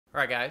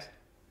Alright guys,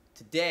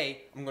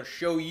 today I'm going to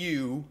show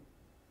you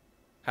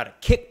how to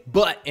kick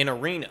butt in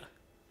arena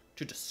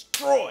to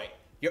destroy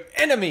your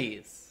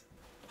enemies.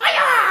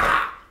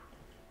 Hi-ya!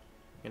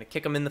 I'm going to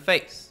kick them in the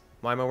face.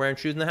 Why am I wearing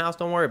shoes in the house?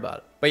 Don't worry about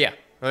it. But yeah,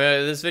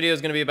 this video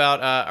is going to be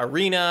about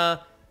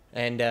arena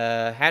and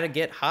how to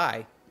get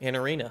high in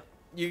arena.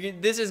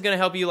 This is going to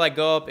help you like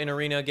go up in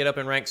arena, get up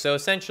in rank. So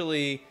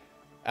essentially,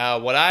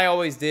 what I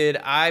always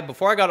did,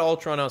 before I got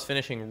Ultron, I was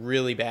finishing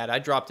really bad. I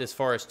dropped as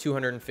far as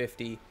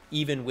 250,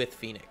 even with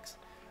Phoenix.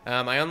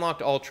 I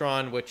unlocked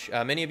Ultron, which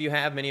many of you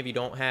have, many of you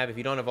don't have. If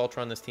you don't have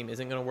Ultron, this team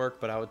isn't going to work,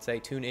 but I would say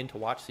tune in to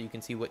watch so you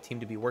can see what team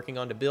to be working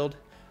on to build.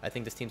 I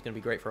think this team's going to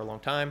be great for a long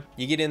time.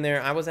 You get in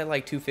there, I was at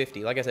like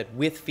 250, like I said,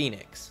 with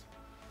Phoenix,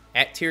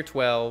 at tier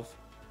 12,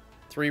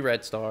 3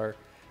 red star,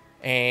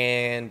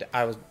 and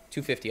I was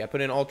 250. I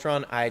put in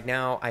Ultron.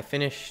 I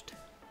finished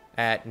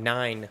at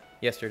 9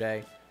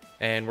 yesterday,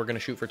 and we're going to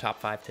shoot for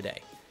top 5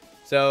 today.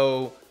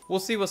 So we'll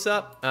see what's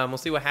up. We'll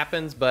see what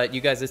happens. But you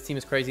guys, this team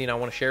is crazy, and I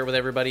want to share it with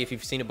everybody. If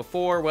you've seen it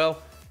before,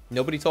 well,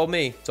 nobody told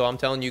me, so I'm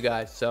telling you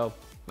guys. So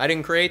I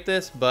didn't create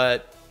this,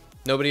 but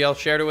nobody else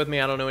shared it with me.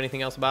 I don't know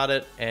anything else about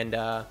it. And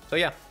so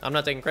yeah, I'm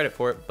not taking credit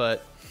for it,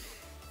 but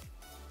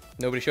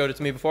nobody showed it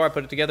to me before. I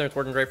put it together. It's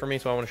working great for me,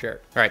 so I want to share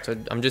it. All right, so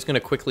I'm just going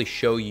to quickly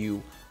show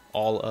you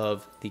all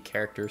of the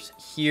characters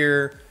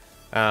here.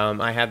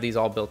 I have these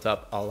all built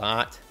up a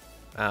lot.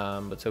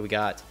 But so we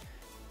got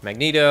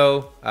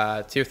Magneto,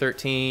 tier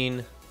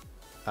 13,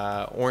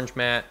 orange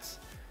mats.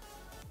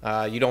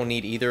 You don't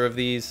need either of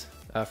these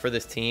for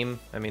this team.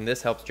 I mean,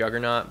 this helps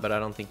Juggernaut, but I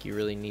don't think you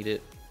really need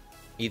it,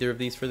 either of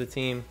these for the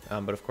team.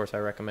 But of course, I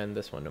recommend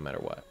this one no matter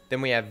what.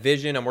 Then we have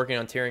Vision. I'm working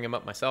on tearing him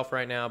up myself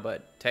right now,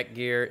 but Tech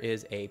Gear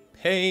is a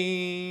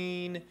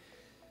pain.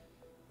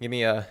 Give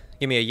me a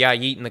yeah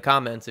yeet in the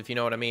comments if you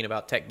know what I mean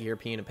about Tech Gear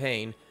being a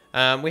pain.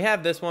 We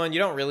have this one. You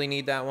don't really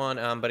need that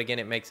one, but again,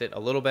 it makes it a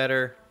little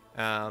better.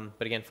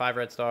 But again, 5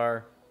 red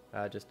star,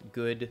 just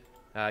good.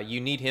 You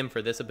need him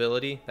for this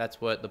ability.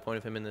 That's what the point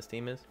of him in this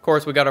team is. Of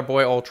course, we got our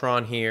boy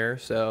Ultron here,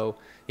 so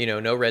you know,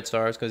 no red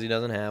stars because he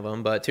doesn't have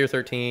them. But tier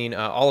 13,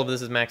 all of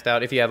this is maxed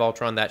out. If you have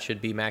Ultron, that should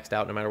be maxed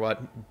out no matter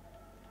what.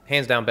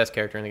 Hands down, best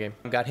character in the game.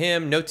 Got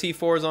him, no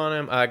T4s on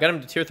him. I got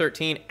him to tier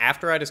 13.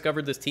 After I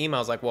discovered this team, I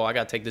was like, well, I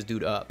got to take this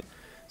dude up.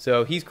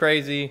 So he's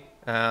crazy.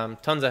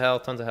 Tons of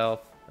health,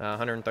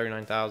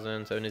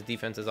 139,000. So and his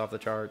defense is off the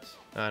charts,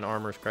 and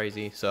armor's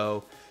crazy.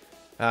 So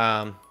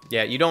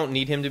yeah, you don't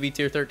need him to be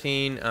tier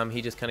 13.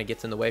 He just kind of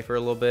gets in the way for a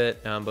little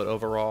bit. But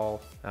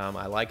overall,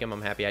 I like him.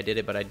 I'm happy I did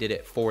it, but I did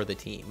it for the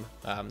team.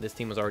 This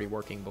team was already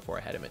working before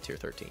I had him at tier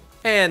 13.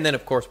 And then,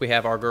 of course, we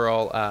have our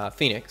girl,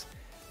 Phoenix.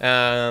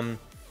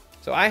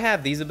 So I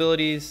have these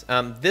abilities.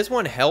 This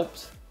one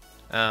helps.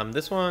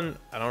 This one,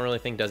 I don't really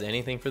think does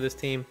anything for this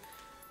team.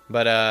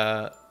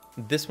 But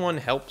this one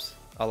helps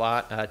a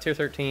lot. Tier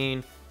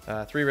 13,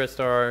 3 red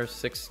stars,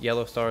 6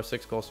 yellow stars,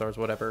 6 gold stars,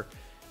 whatever.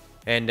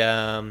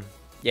 And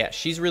yeah,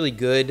 she's really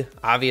good,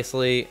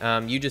 obviously.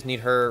 You just need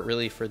her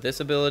really for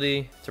this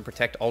ability to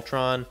protect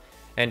Ultron.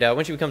 And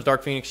when she becomes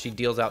Dark Phoenix, she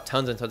deals out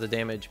tons and tons of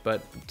damage.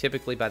 But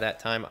typically by that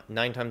time,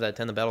 9 times out of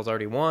 10, the battle's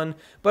already won.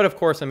 But of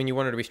course, I mean, you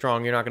want her to be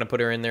strong. You're not going to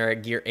put her in there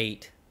at gear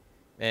 8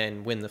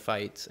 and win the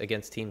fights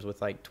against teams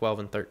with like 12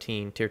 and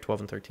 13, tier 12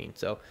 and 13.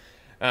 So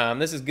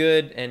this is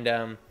good. And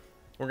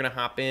we're going to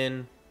hop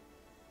in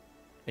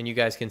and you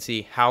guys can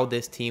see how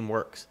this team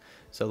works.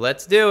 So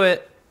let's do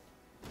it.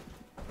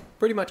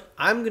 Pretty much,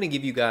 I'm going to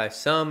give you guys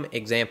some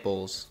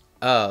examples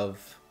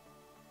of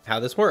how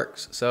this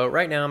works. So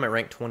right now I'm at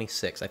rank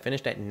 26. I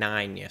finished at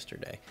 9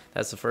 yesterday.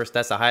 That's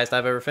the highest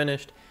I've ever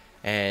finished.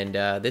 And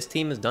this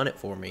team has done it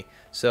for me.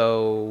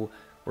 So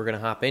we're going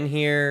to hop in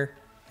here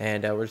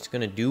and we're just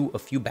going to do a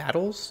few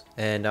battles.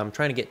 And I'm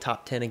trying to get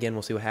top 10 again.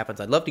 We'll see what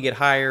happens. I'd love to get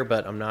higher,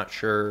 but I'm not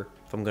sure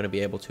if I'm going to be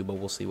able to, but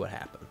we'll see what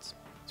happens.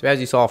 So as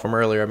you saw from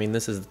earlier, I mean,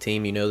 this is the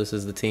team. You know this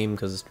is the team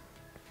because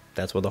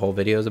that's what the whole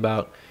video is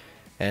about.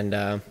 And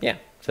yeah,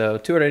 so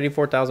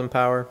 284,000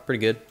 power. Pretty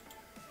good.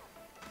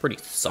 Pretty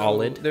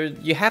solid.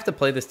 You have to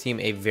play this team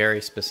a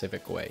very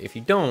specific way. If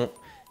you don't,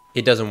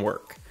 it doesn't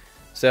work.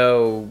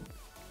 So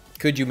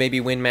could you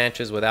maybe win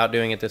matches without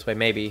doing it this way?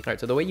 Maybe. All right,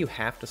 so the way you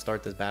have to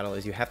start this battle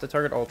is you have to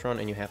target Ultron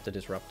and you have to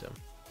disrupt him.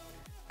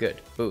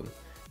 Good. Boom.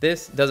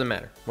 This doesn't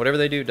matter. Whatever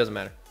they do, doesn't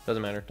matter.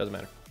 Doesn't matter. Doesn't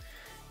matter.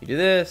 You do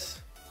this,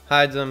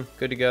 hides them,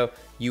 good to go.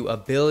 You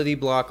ability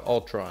block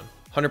Ultron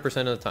 100%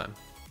 of the time.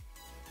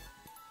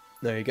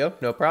 There you go.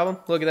 No problem.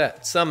 Look at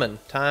that. Summon.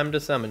 Time to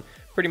summon.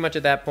 Pretty much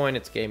at that point,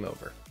 it's game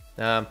over.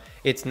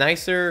 It's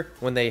nicer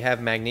when they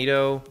have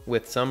Magneto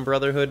with some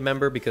Brotherhood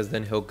member because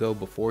then he'll go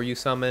before you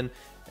summon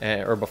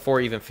or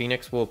before even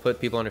Phoenix will put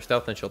people under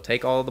stealth and she'll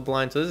take all of the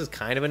blinds. So this is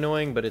kind of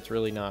annoying, but it's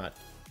really not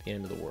the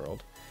end of the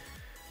world.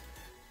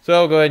 So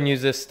I'll go ahead and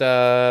use this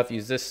stuff.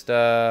 Use this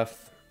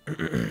stuff.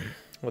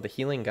 Well, the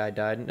healing guy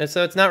died.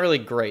 So it's not really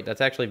great.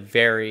 That's actually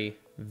very,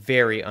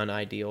 very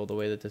unideal the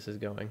way that this is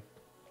going.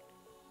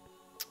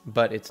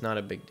 But it's not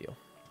a big deal.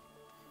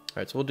 All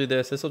right, so we'll do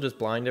this. This will just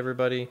blind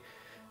everybody.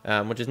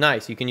 Which is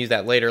nice. You can use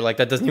that later. Like,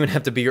 that doesn't even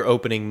have to be your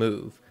opening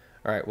move.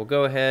 All right, we'll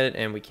go ahead,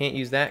 and we can't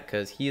use that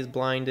because he is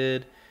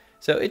blinded.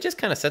 So it just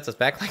kind of sets us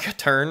back like a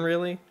turn,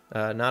 really.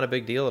 Not a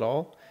big deal at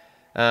all.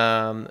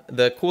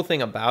 The cool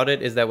thing about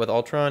it is that with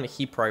Ultron,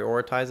 he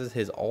prioritizes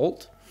his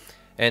ult.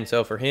 And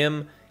so for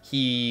him,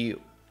 he'll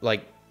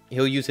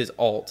use his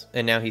ult,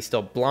 and now he's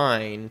still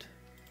blind.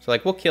 So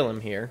like, we'll kill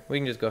him here. We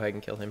can just go ahead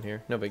and kill him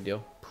here. No big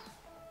deal.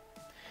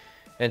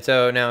 And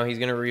so now he's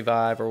going to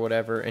revive or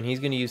whatever, and he's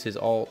going to use his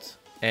ult.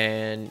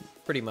 And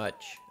pretty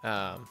much,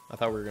 I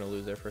thought we were going to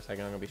lose there for a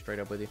second. I'm going to be straight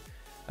up with you.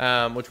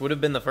 Which would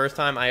have been the first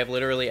time I have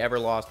literally ever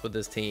lost with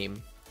this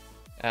team.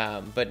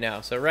 But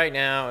no. So right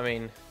now, I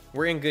mean,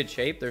 we're in good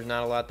shape. There's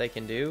not a lot they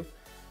can do.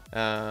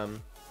 And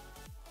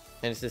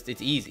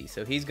it's easy.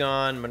 So he's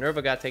gone.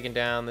 Minerva got taken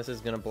down. This is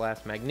going to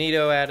blast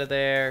Magneto out of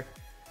there.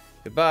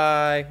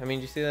 Goodbye. I mean,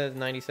 you see that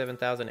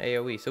 97,000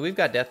 AoE. So we've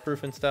got death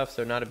proof and stuff,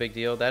 so not a big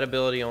deal. That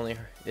ability only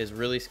is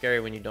really scary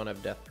when you don't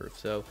have death proof.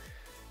 So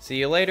see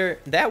you later.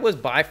 That was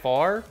by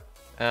far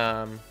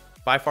the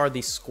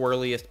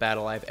squirreliest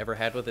battle I've ever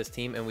had with this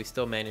team, and we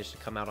still managed to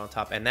come out on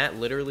top. And that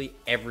literally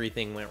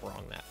everything went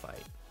wrong that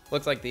fight.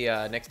 Looks like the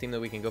next team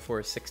that we can go for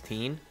is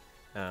 16.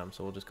 So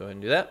we'll just go ahead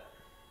and do that.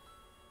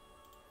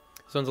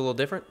 This one's a little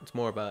different. It's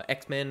more of a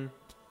X-Men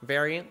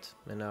variant,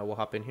 and we'll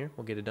hop in here.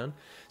 We'll get it done.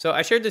 So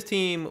I shared this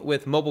team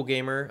with Mobile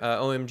Gamer,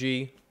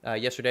 OhEmGee,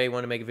 yesterday. He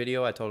wanted to make a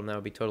video. I told him that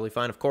would be totally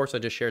fine. Of course, I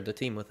just shared the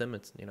team with him.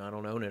 It's, I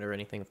don't own it or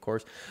anything, of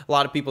course. A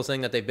lot of people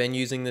saying that they've been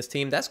using this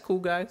team. That's cool,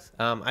 guys.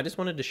 I just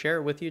wanted to share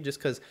it with you just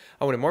because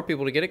I wanted more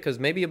people to get it, because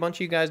maybe a bunch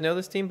of you guys know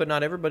this team, but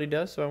not everybody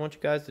does, so I want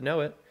you guys to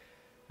know it.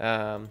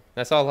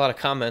 I saw a lot of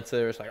comments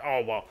that was like,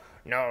 oh, well,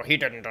 no, he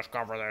didn't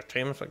discover this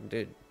team. It's like,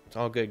 dude, it's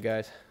all good,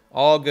 guys.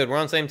 All good. We're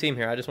on the same team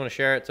here. I just want to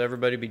share it so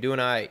everybody be doing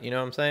all right. You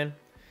know what I'm saying?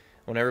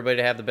 I want everybody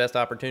to have the best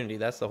opportunity.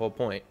 That's the whole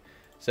point.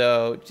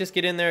 So just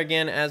get in there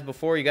again as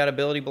before. You got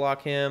ability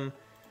block him.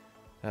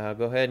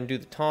 Go ahead and do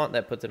the taunt.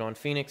 That puts it on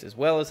Phoenix as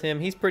well as him.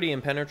 He's pretty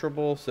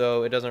impenetrable,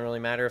 so it doesn't really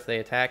matter if they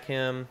attack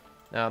him.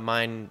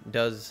 Mine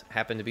does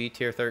happen to be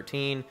tier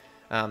 13.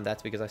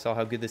 That's because I saw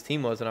how good this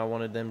team was and I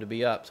wanted them to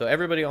be up. So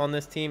everybody on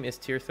this team is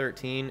tier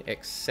 13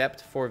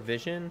 except for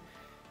Vision.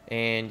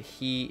 And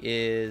he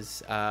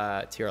is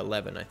tier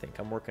 11, I think.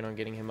 I'm working on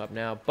getting him up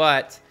now.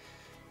 But,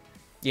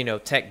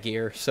 tech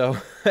gear. So,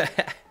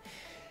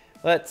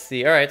 let's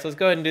see. All right, so let's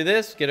go ahead and do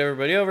this. Get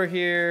everybody over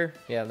here.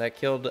 Yeah, that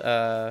killed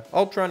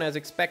Ultron as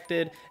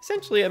expected.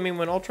 Essentially, I mean,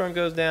 when Ultron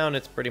goes down,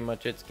 it's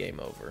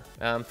game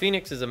over.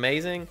 Phoenix is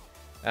amazing.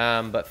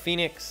 But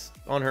Phoenix,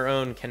 on her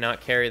own,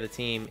 cannot carry the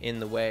team in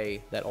the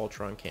way that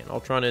Ultron can.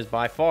 Ultron is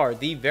by far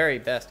the very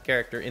best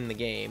character in the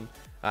game.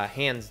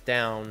 Hands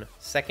down,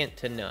 second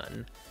to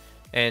none.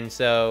 And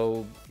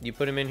so you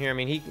put him in here. I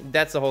mean,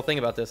 that's the whole thing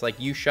about this. Like,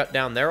 you shut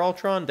down their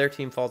Ultron, their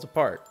team falls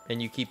apart.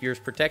 And you keep yours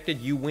protected,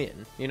 you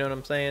win. You know what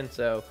I'm saying?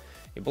 So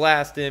you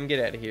blast him.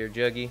 Get out of here,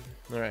 Juggy.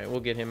 All right, we'll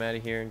get him out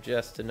of here in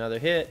just another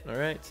hit. All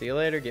right, see you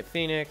later. Get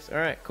Phoenix. All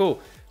right, cool.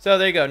 So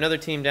there you go. Another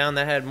team down.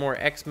 That had more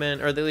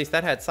X-Men, or at least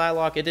that had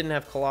Psylocke. It didn't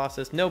have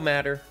Colossus. No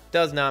matter.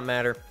 Does not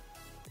matter.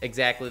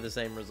 Exactly the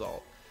same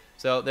result.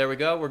 So there we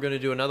go. We're going to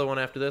do another one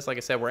after this. Like I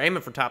said, we're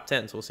aiming for top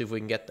 10, so we'll see if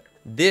we can get there.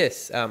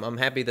 This, I'm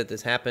happy that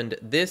this happened.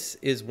 This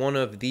is one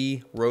of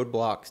the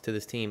roadblocks to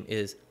this team,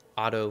 is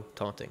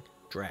auto-taunting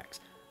Drax.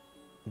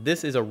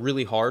 This is a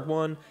really hard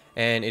one,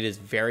 and it is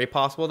very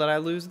possible that I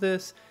lose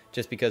this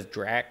just because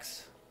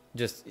Drax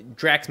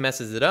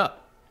messes it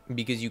up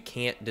because you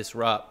can't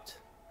disrupt.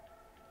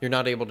 You're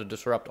not able to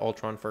disrupt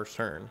Ultron first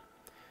turn.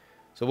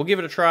 So we'll give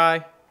it a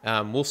try.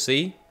 We'll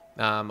see.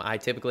 I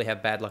typically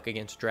have bad luck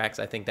against Drax.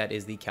 I think that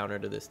is the counter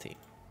to this team.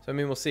 So, I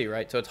mean, we'll see,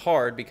 right? So it's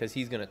hard because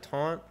he's going to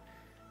taunt.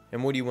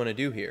 And what do you want to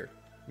do here?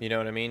 You know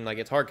what I mean? Like,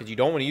 it's hard because you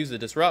don't want to use the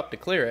disrupt to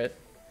clear it.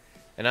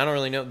 And I don't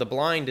really know. The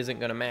blind isn't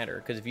going to matter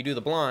because if you do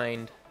the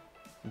blind,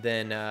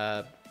 then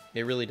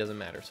it really doesn't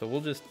matter. So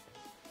we'll just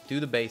do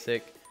the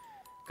basic,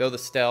 go the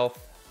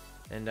stealth,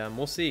 and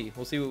we'll see.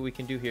 We'll see what we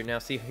can do here. Now,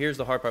 see, here's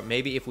the hard part.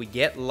 Maybe if we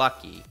get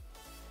lucky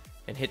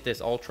and hit this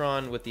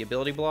Ultron with the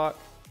ability block.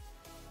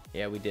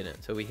 Yeah, we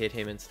didn't. So we hit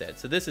him instead.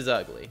 So this is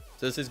ugly.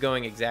 So this is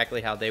going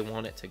exactly how they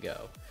want it to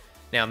go.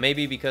 Now,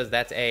 maybe because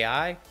that's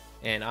AI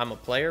and I'm a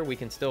player, we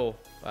can still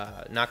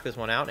knock this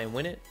one out and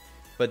win it.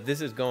 But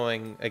this is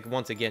going, like,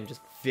 once again,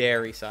 just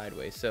very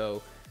sideways.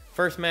 So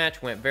first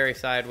match went very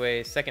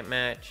sideways. Second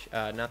match,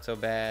 not so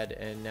bad.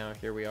 And now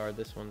here we are.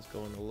 This one's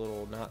going a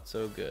little not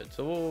so good.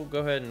 So we'll go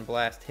ahead and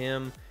blast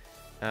him.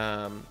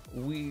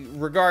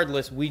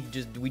 Regardless, we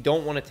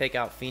don't want to take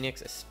out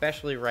Phoenix,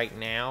 especially right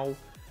now.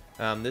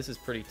 This is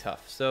pretty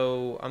tough.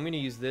 So I'm going to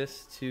use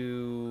this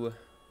to...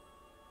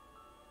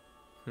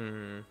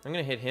 I'm going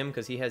to hit him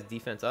because he has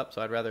defense up,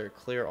 so I'd rather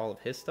clear all of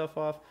his stuff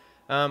off.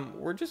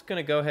 We're just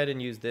going to go ahead and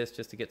use this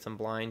just to get some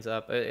blinds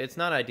up. It's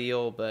not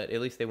ideal, but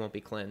at least they won't be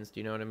cleansed.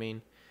 You know what I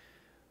mean?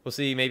 We'll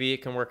see. Maybe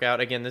it can work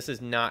out. Again, this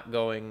is not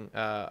going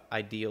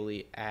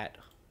ideally at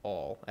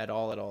all. At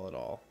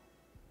all.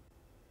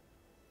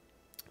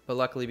 But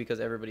luckily, because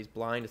everybody's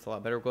blind, it's a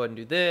lot better. We'll go ahead and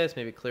do this.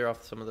 Maybe clear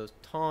off some of those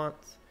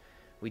taunts.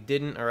 We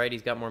didn't. All right,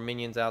 he's got more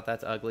minions out.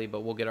 That's ugly,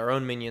 but we'll get our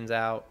own minions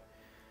out.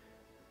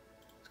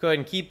 go ahead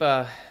and keep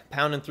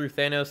pounding through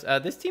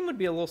Thanos. This team would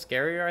be a little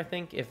scarier, I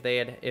think, if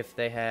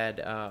they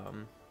had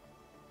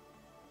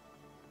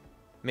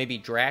maybe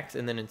Drax,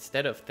 and then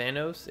instead of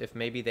Thanos, if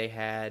maybe they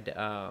had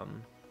a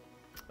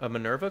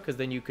Minerva, because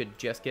then you could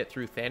just get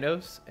through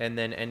Thanos and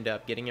then end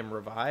up getting him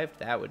revived.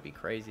 That would be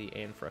crazy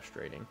and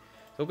frustrating.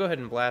 So we'll go ahead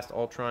and blast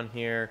Ultron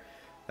here.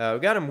 We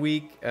got him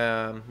weak.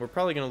 We're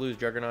probably going to lose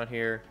Juggernaut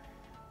here,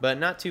 but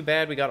not too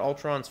bad. We got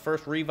Ultron's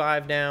first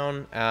revive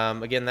down.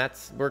 Again,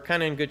 we're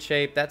kind of in good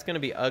shape. That's going to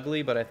be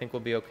ugly, but I think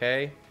we'll be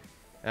okay.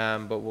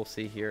 But we'll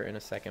see here in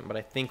a second. But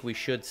I think we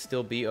should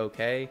still be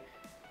okay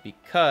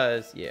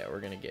because, yeah, we're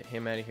going to get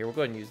him out of here. We'll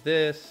go ahead and use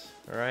this.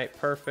 All right,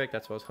 perfect.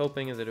 That's what I was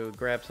hoping, is that it would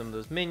grab some of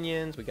those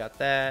minions. We got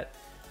that.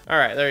 All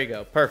right, there you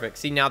go. Perfect.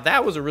 See, now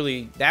that was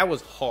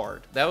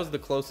hard. That was the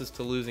closest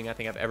to losing I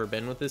think I've ever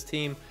been with this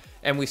team.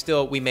 And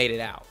we made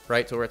it out,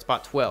 right? So we're at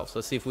spot 12. So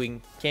let's see if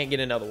we can't get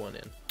another one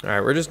in. All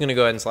right, we're just going to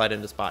go ahead and slide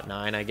into spot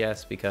 9, I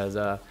guess, because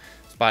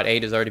spot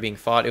 8 is already being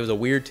fought. It was a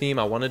weird team.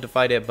 I wanted to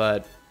fight it,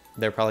 but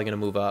they're probably going to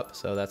move up.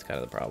 So that's kind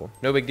of the problem.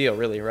 No big deal,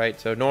 really, right?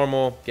 So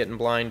normal, getting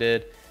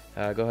blinded.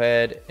 Go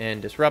ahead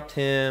and disrupt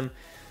him.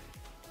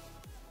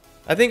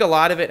 I think a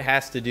lot of it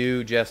has to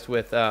do just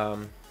with,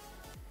 a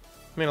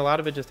lot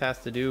of it just has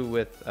to do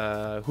with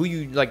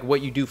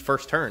what you do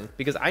first turn.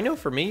 Because I know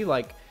for me,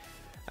 like,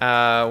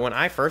 when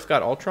I first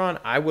got Ultron,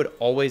 I would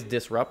always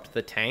disrupt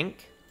the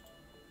tank.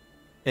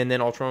 And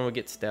then Ultron would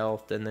get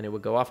stealthed, and then it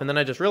would go off. And then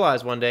I just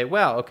realized one day,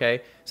 well,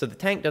 okay, so the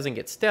tank doesn't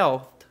get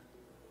stealthed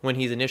when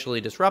he's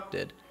initially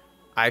disrupted.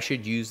 I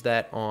should use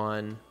that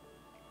on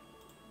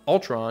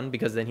Ultron,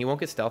 because then he won't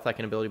get stealth. I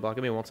can ability block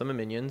him. He won't summon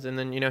minions, and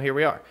then, here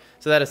we are.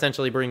 So that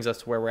essentially brings us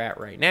to where we're at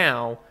right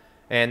now,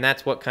 and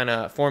that's what kind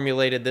of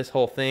formulated this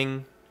whole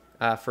thing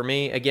for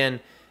me. Again,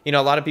 a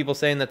lot of people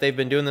saying that they've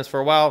been doing this for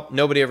a while.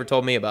 Nobody ever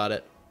told me about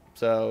it,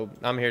 so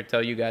I'm here to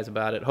tell you guys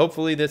about it.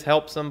 Hopefully this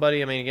helps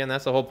somebody. Again,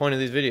 that's the whole point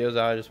of these videos.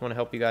 I just want to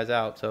help you guys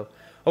out, so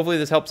hopefully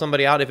this helps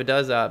somebody out. If it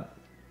does,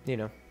 you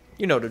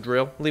know the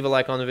drill. Leave a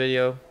like on the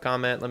video,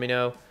 comment, let me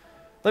know.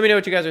 Let me know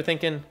what you guys are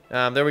thinking.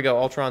 There we go.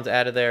 Ultron's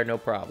out of there, no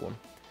problem.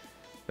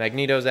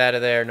 Magneto's out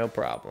of there, no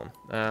problem.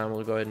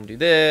 We'll go ahead and do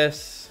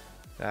this.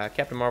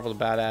 Captain Marvel's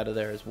about out of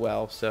there as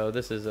well. So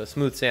this is a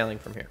smooth sailing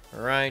from here.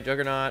 All right,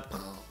 Juggernaut.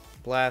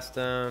 Blast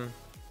him.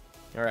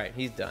 All right,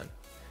 he's done.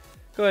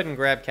 Go ahead and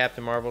grab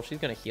Captain Marvel. She's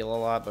going to heal a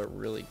lot, but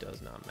really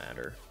does not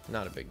matter.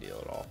 Not a big deal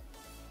at all.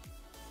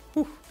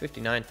 Whew,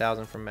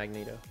 59,000 from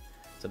Magneto.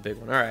 It's a big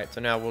one. All right, so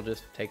now we'll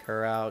just take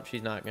her out.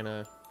 She's not going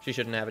to... She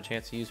shouldn't have a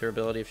chance to use her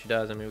ability. If she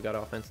does, we got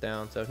offense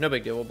down. So no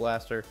big deal. We'll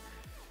blast her.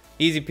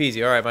 Easy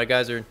peasy. All right, my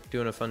guys are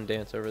doing a fun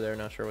dance over there.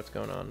 Not sure what's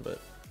going on, but...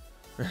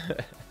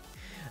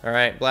 All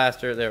right,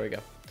 blast her. There we go.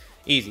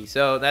 Easy.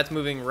 So that's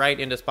moving right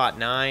into spot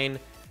 9.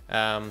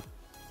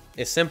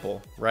 It's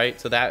simple, right?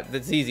 So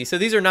that's easy. So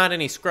these are not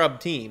any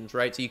scrub teams,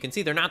 right? So you can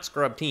see they're not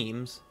scrub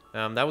teams.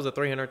 That was a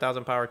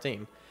 300,000 power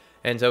team.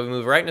 And so we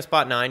move right into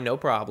spot 9, no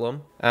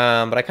problem.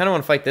 But I kind of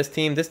want to fight this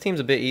team. This team's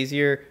a bit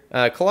easier.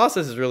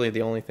 Colossus is really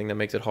the only thing that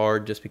makes it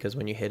hard, just because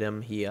when you hit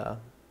him, he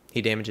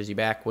damages you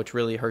back, which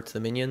really hurts the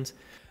minions.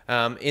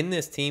 In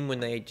this team, when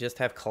they just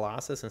have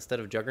Colossus instead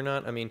of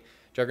Juggernaut,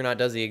 Juggernaut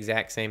does the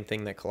exact same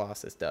thing that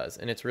Colossus does,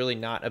 and it's really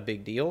not a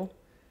big deal.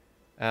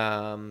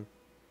 And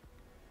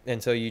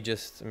so you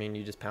just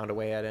pound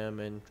away at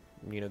him and,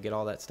 get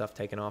all that stuff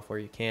taken off where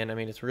you can.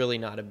 It's really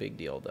not a big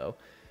deal, though.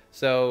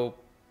 So...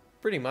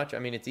 pretty much,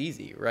 it's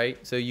easy,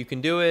 right? So you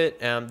can do it.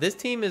 This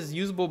team is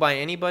usable by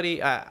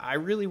anybody. I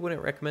really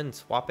wouldn't recommend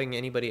swapping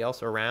anybody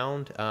else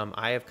around.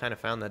 I have kind of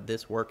found that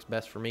this works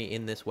best for me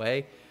in this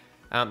way.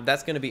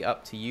 That's going to be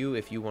up to you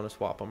if you want to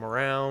swap them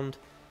around.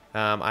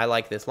 I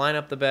like this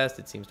lineup the best.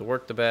 It seems to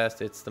work the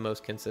best. It's the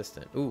most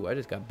consistent. Ooh, I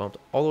just got bumped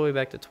all the way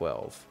back to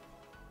 12.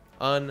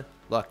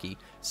 Unlucky.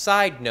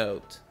 Side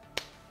note.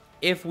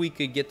 If we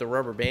could get the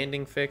rubber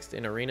banding fixed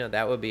in Arena,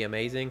 that would be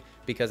amazing,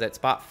 because at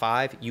spot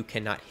 5, you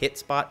cannot hit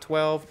spot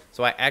 12.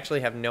 So I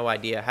actually have no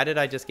idea. How did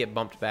I just get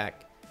bumped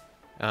back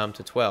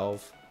to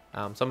 12?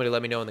 Somebody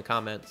let me know in the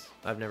comments.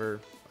 I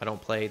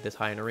don't play this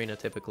high in Arena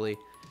typically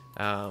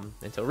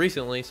until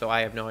recently, so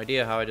I have no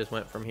idea how I just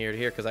went from here to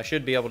here, because I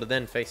should be able to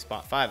then face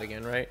spot 5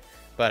 again, right?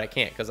 But I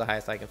can't, because the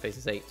highest I can face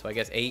is 8. So I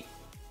guess 8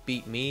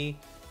 beat me,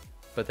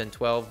 but then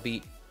 12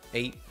 beat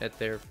 8 at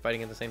their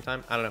fighting at the same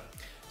time. I don't know.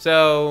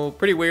 So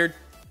pretty weird.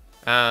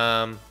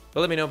 But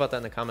let me know about that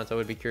in the comments. I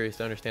would be curious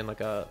to understand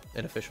like an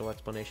official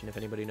explanation if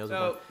anybody knows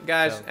about it.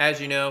 Guys, as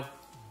you know,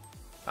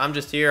 I'm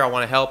just here. I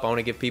want to help. I want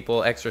to give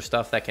people extra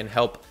stuff that can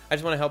help. I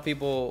just want to help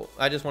people.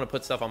 I just want to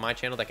put stuff on my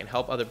channel that can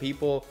help other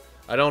people.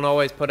 I don't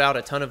always put out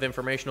a ton of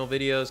informational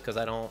videos because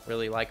I don't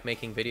really like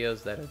making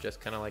videos that are just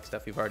kind of like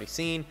stuff you've already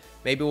seen.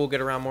 Maybe we'll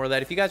get around more of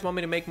that. If you guys want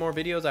me to make more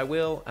videos, I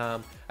will.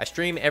 I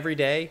stream every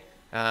day.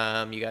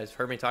 You guys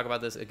heard me talk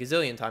about this a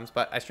gazillion times,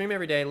 but I stream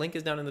every day. Link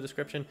is down in the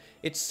description.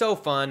 It's so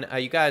fun.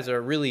 You guys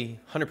are really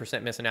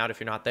 100% missing out if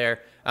you're not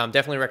there.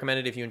 Definitely recommend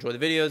it if you enjoy the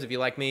videos. If you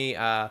like me,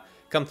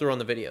 come through on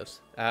the videos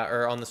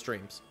or on the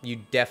streams.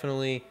 You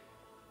definitely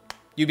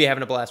you'd be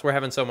having a blast. We're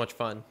having so much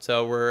fun.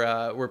 So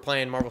we're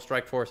playing Marvel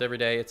Strike Force every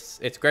day.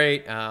 It's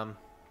great.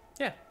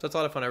 Yeah, so it's a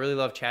lot of fun. I really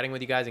love chatting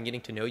with you guys and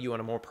getting to know you on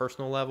a more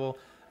personal level.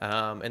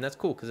 And that's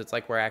cool because it's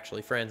like we're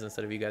actually friends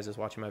instead of you guys just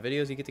watching my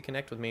videos. You get to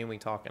connect with me and we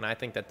talk. And I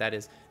think that that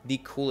is the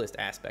coolest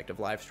aspect of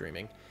live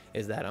streaming,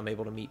 is that I'm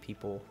able to meet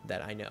people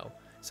that I know.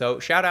 So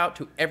shout out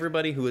to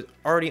everybody who is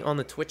already on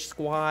the Twitch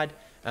squad.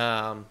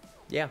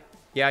 Yeah,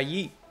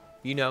 yeet.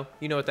 You know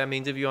what that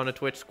means if you're on a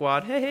Twitch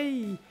squad.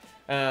 Hey.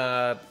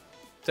 So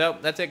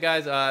that's it,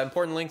 guys.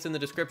 Important links in the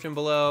description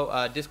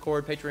below.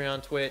 Discord,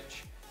 Patreon,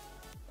 Twitch.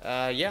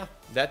 Yeah,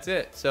 that's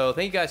it. So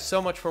thank you guys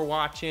so much for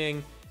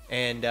watching.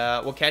 And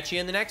we'll catch you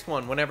in the next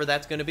one. Whenever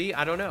that's going to be,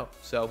 I don't know.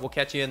 So we'll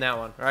catch you in that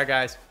one. All right,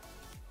 guys.